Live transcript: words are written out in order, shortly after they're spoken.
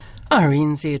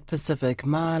RNZ Pacific,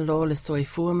 ma lo le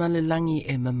soifuma le langi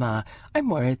e mama. I'm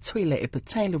Moira Tuila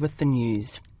Epatela with the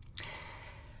news.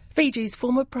 Fiji's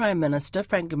former Prime Minister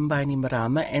Frank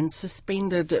Bainimarama and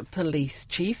suspended police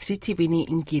chief Sitiveni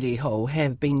Ngiliho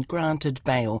have been granted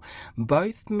bail.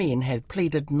 Both men have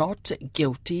pleaded not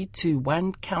guilty to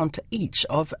one count each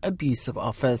of abuse of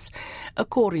office.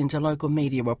 According to local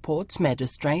media reports,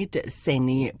 Magistrate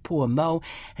Seni Puamo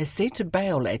has set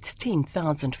bail at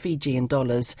 10,000 Fijian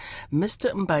dollars.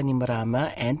 Mr.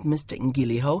 Bainimarama and Mr.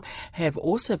 Ngiliho have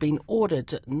also been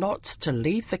ordered not to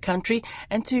leave the country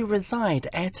and to reside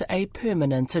at a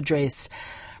permanent address.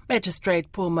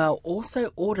 Magistrate Puamo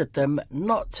also ordered them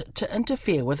not to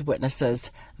interfere with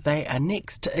witnesses. They are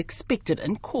next expected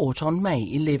in court on May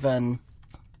 11.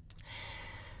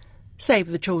 Save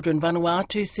the Children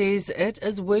Vanuatu says it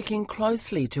is working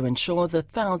closely to ensure the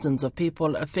thousands of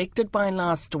people affected by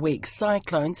last week's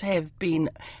cyclones have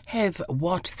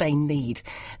what they need.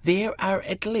 There are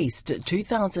at least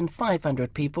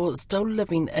 2,500 people still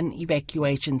living in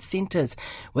evacuation centres,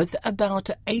 with about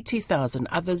 80,000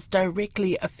 others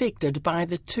directly affected by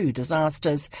the two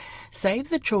disasters.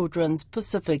 Save the Children's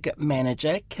Pacific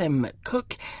manager Kim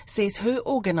Cook says her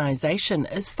organisation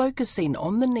is focusing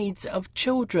on the needs of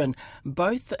children,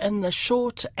 both in the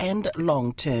short and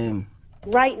long term.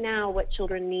 Right now, what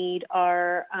children need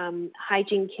are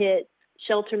hygiene kits,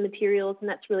 shelter materials, and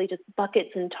that's really just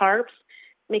buckets and tarps,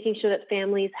 making sure that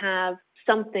families have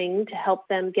something to help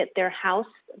them get their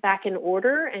house back in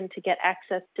order and to get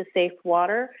access to safe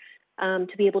water,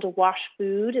 to be able to wash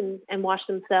food and wash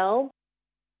themselves.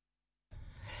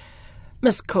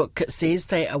 Ms Cook says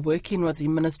they are working with the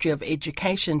Ministry of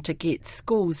Education to get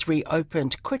schools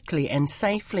reopened quickly and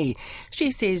safely.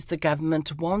 She says the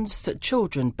government wants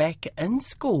children back in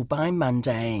school by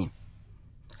Monday.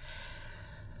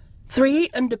 3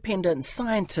 independent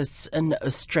scientists in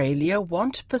Australia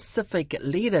want Pacific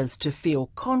leaders to feel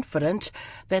confident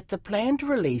that the planned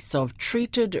release of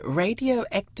treated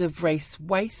radioactive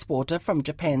wastewater from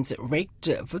Japan's wrecked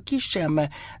Fukushima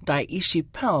Daiichi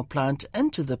power plant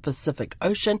into the Pacific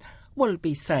Ocean will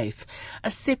be safe. A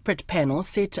separate panel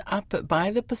set up by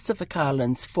the Pacific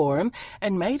Islands Forum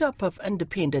and made up of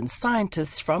independent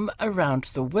scientists from around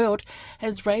the world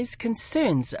has raised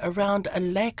concerns around a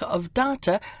lack of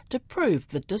data to prove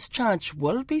the discharge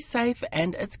will be safe,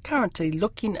 and it's currently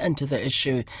looking into the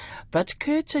issue. But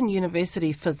Curtin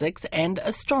University physics and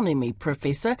astronomy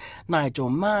professor Nigel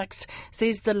Marks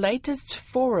says the latest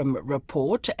Forum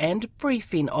report and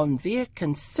briefing on their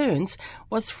concerns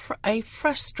was a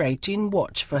frustrating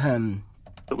watch for him.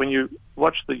 When you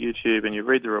watch the YouTube and you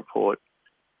read the report,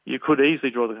 you could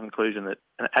easily draw the conclusion that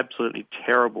an absolutely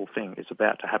terrible thing is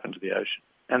about to happen to the ocean.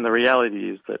 And the reality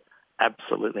is that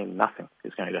absolutely nothing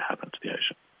is going to happen to the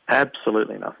ocean.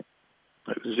 Absolutely nothing.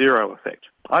 Zero effect.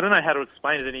 I don't know how to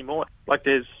explain it anymore. Like,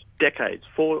 there's decades,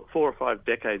 four or five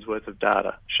decades worth of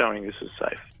data showing this is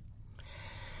safe.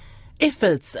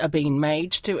 Efforts are being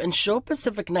made to ensure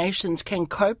Pacific nations can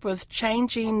cope with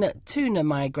changing tuna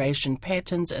migration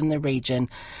patterns in the region.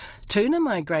 Tuna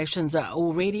migrations are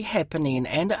already happening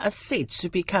and are set to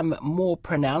become more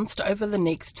pronounced over the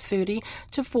next 30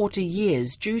 to 40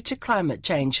 years due to climate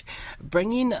change,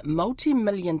 bringing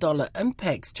multi-million-dollar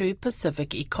impacts to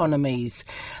Pacific economies.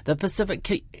 The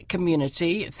Pacific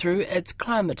community, through its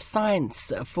Climate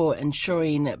Science for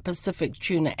Ensuring Pacific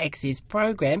Tuna Access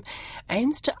program,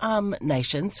 aims to arm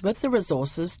nations with the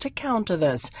resources to counter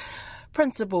this.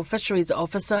 Principal Fisheries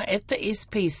Officer at the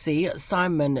SPC,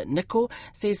 Simon Nicol,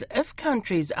 says if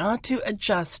countries are to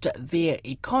adjust their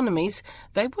economies,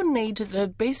 they will need the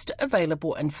best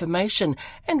available information,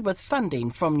 and with funding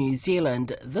from New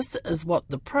Zealand, this is what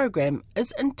the program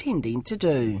is intending to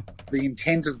do. The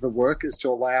intent of the work is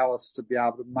to allow us to be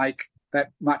able to make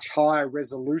that much higher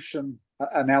resolution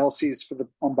analyses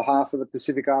on behalf of the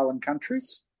Pacific Island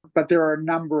countries. But there are a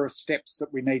number of steps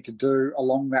that we need to do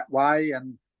along that way,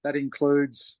 and that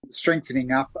includes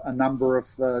strengthening up a number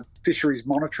of the fisheries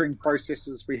monitoring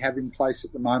processes we have in place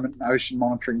at the moment and ocean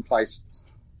monitoring places.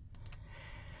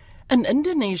 An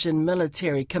Indonesian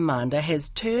military commander has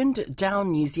turned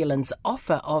down New Zealand's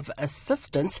offer of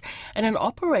assistance in an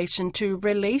operation to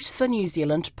release the New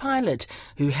Zealand pilot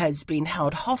who has been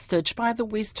held hostage by the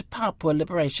West Papua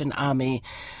Liberation Army.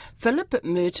 Philip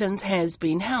Mertens has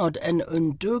been held in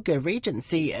Unduga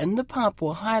Regency in the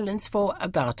Papua Highlands for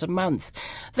about a month.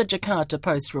 The Jakarta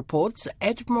Post reports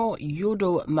Admiral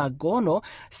Yudo Margono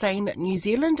saying New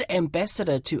Zealand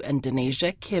Ambassador to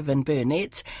Indonesia Kevin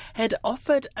Burnett had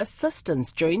offered assistance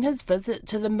assistance during his visit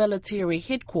to the military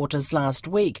headquarters last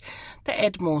week. The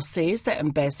Admiral says the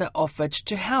ambassador offered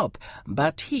to help,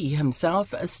 but he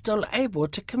himself is still able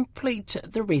to complete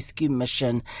the rescue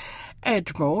mission.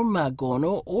 Admiral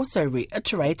Magono also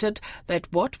reiterated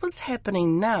that what was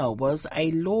happening now was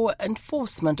a law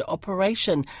enforcement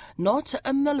operation, not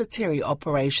a military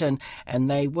operation, and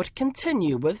they would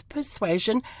continue with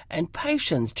persuasion and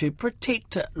patience to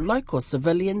protect local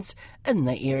civilians in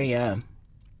the area.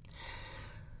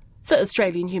 The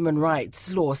Australian Human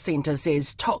Rights Law Centre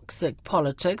says toxic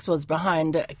politics was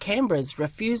behind Canberra's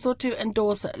refusal to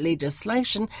endorse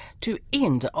legislation to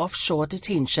end offshore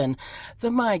detention. The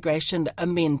Migration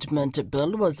Amendment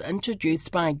Bill was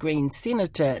introduced by Green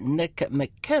Senator Nick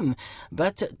McKim,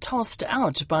 but tossed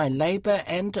out by Labor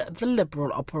and the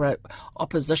Liberal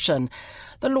opposition.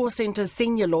 The Law Centre's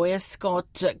senior lawyer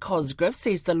Scott Cosgrove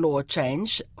says the law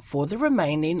change for the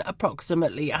remaining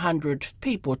approximately 100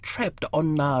 people trapped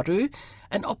on Nauru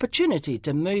an opportunity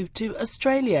to move to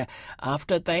Australia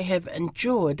after they have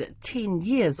endured 10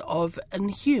 years of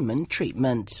inhuman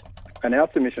treatment. And our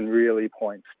submission really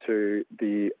points to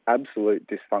the absolute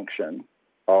dysfunction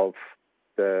of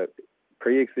the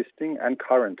pre-existing and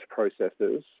current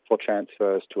processes for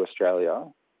transfers to Australia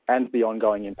and the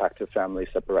ongoing impact of family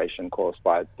separation caused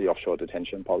by the offshore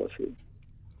detention policy.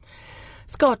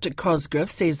 Scott Cosgrove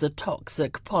says the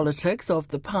toxic politics of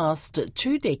the past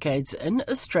 2 decades in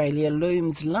Australia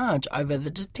looms large over the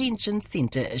detention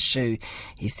centre issue.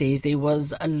 He says there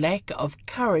was a lack of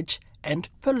courage and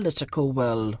political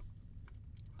will.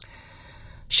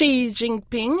 Xi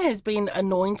Jinping has been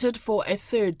anointed for a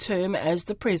 3rd term as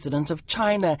the president of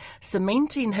China,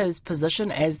 cementing his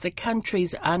position as the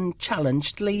country's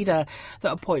unchallenged leader.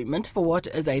 The appointment for what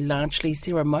is a largely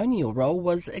ceremonial role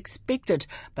was expected,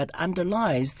 but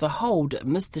underlies the hold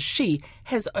Mr. Xi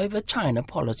has over China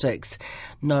politics.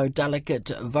 No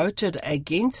delegate voted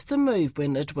against the move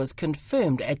when it was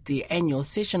confirmed at the annual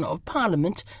session of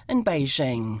Parliament in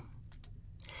Beijing.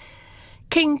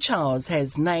 King Charles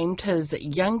has named his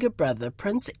younger brother,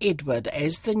 Prince Edward,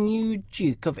 as the new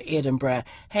Duke of Edinburgh,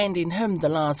 handing him the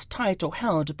last title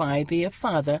held by their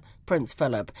father, Prince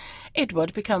Philip.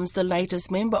 Edward becomes the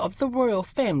latest member of the royal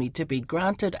family to be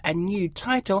granted a new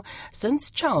title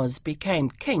since Charles became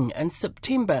king in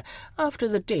September after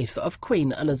the death of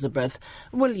Queen Elizabeth.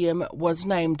 William was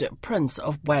named Prince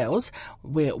of Wales,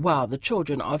 while the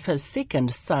children of his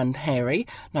second son, Harry,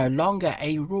 no longer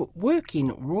a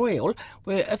working royal,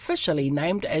 were officially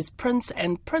named as Prince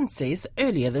and Princess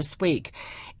earlier this week.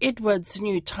 Edward's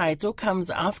new title comes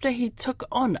after he took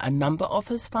on a number of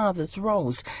his father's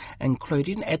roles,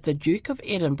 including at the Duke of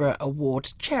Edinburgh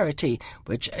Award charity,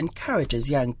 which encourages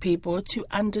young people to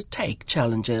undertake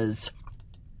challenges.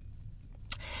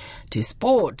 To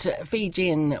sport,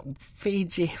 Flying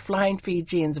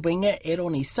Fijians winger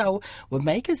Eroni Sau will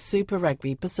make his Super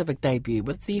Rugby Pacific debut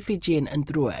with the Fijian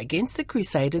Ndrua against the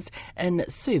Crusaders in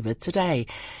Suva today.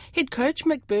 Head coach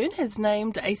McBurn has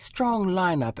named a strong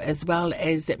lineup as well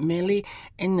as Meli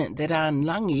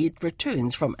Langi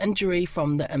returns from injury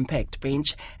from the impact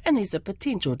bench, and there's a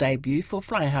potential debut for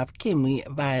fly half Kemi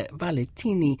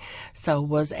Valetini. Sau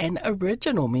was an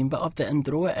original member of the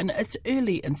Ndrua in its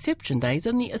early inception days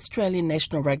in the Australian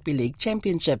National Rugby League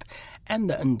Championship, and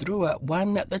the Ndrua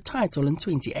won the title in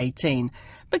 2018.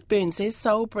 McBurn says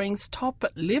Sau brings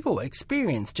top-level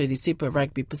experience to the Super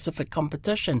Rugby Pacific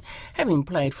competition, having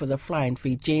played for the Flying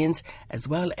Fijians as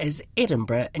well as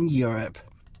Edinburgh in Europe.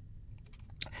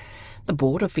 The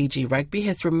board of Fiji Rugby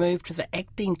has removed the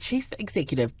acting chief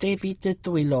executive, David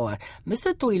Tuiloa.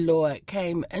 Mr. Tuiloa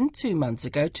came in 2 months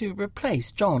ago to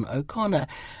replace John O'Connor,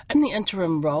 and the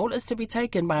interim role is to be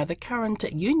taken by the current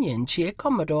union chair,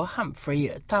 Commodore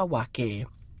Humphrey Tawake.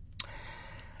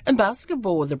 In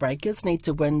basketball, the Breakers need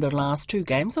to win the last 2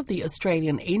 games of the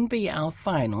Australian NBL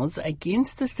finals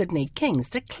against the Sydney Kings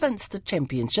to clinch the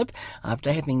championship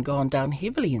after having gone down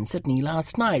heavily in Sydney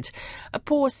last night. A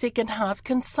poor second half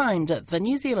consigned the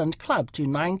New Zealand club to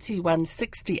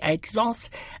 91-68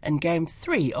 loss in Game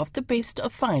 3 of the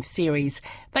best-of-5 series.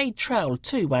 They trailed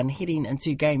 2-1 heading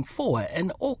into Game 4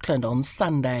 in Auckland on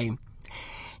Sunday.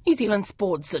 New Zealand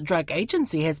Sports Drug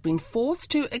Agency has been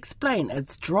forced to explain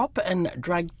its drop in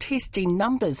drug testing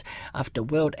numbers after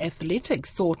World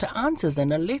Athletics sought answers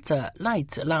in a letter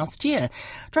late last year.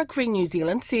 Drug Free New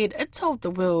Zealand said it told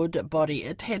the world body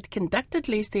it had conducted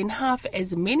less than half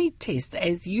as many tests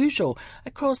as usual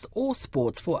across all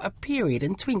sports for a period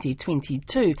in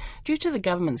 2022 due to the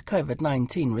government's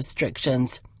COVID-19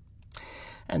 restrictions.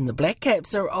 And the Black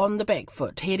Caps are on the back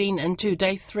foot, heading into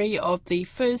day 3 of the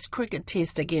first cricket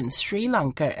test against Sri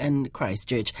Lanka in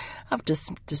Christchurch. After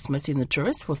dismissing the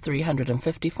tourists for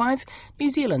 355, New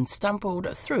Zealand stumbled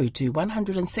through to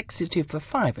 162 for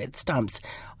 5 at stumps.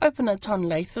 Opener Tom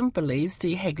Latham believes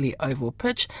the Hagley Oval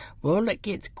pitch will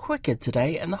get quicker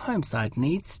today and the home side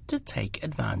needs to take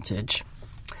advantage.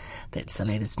 That's the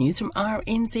latest news from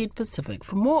RNZ Pacific.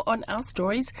 For more on our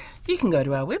stories, you can go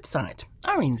to our website,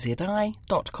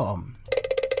 rnzi.com.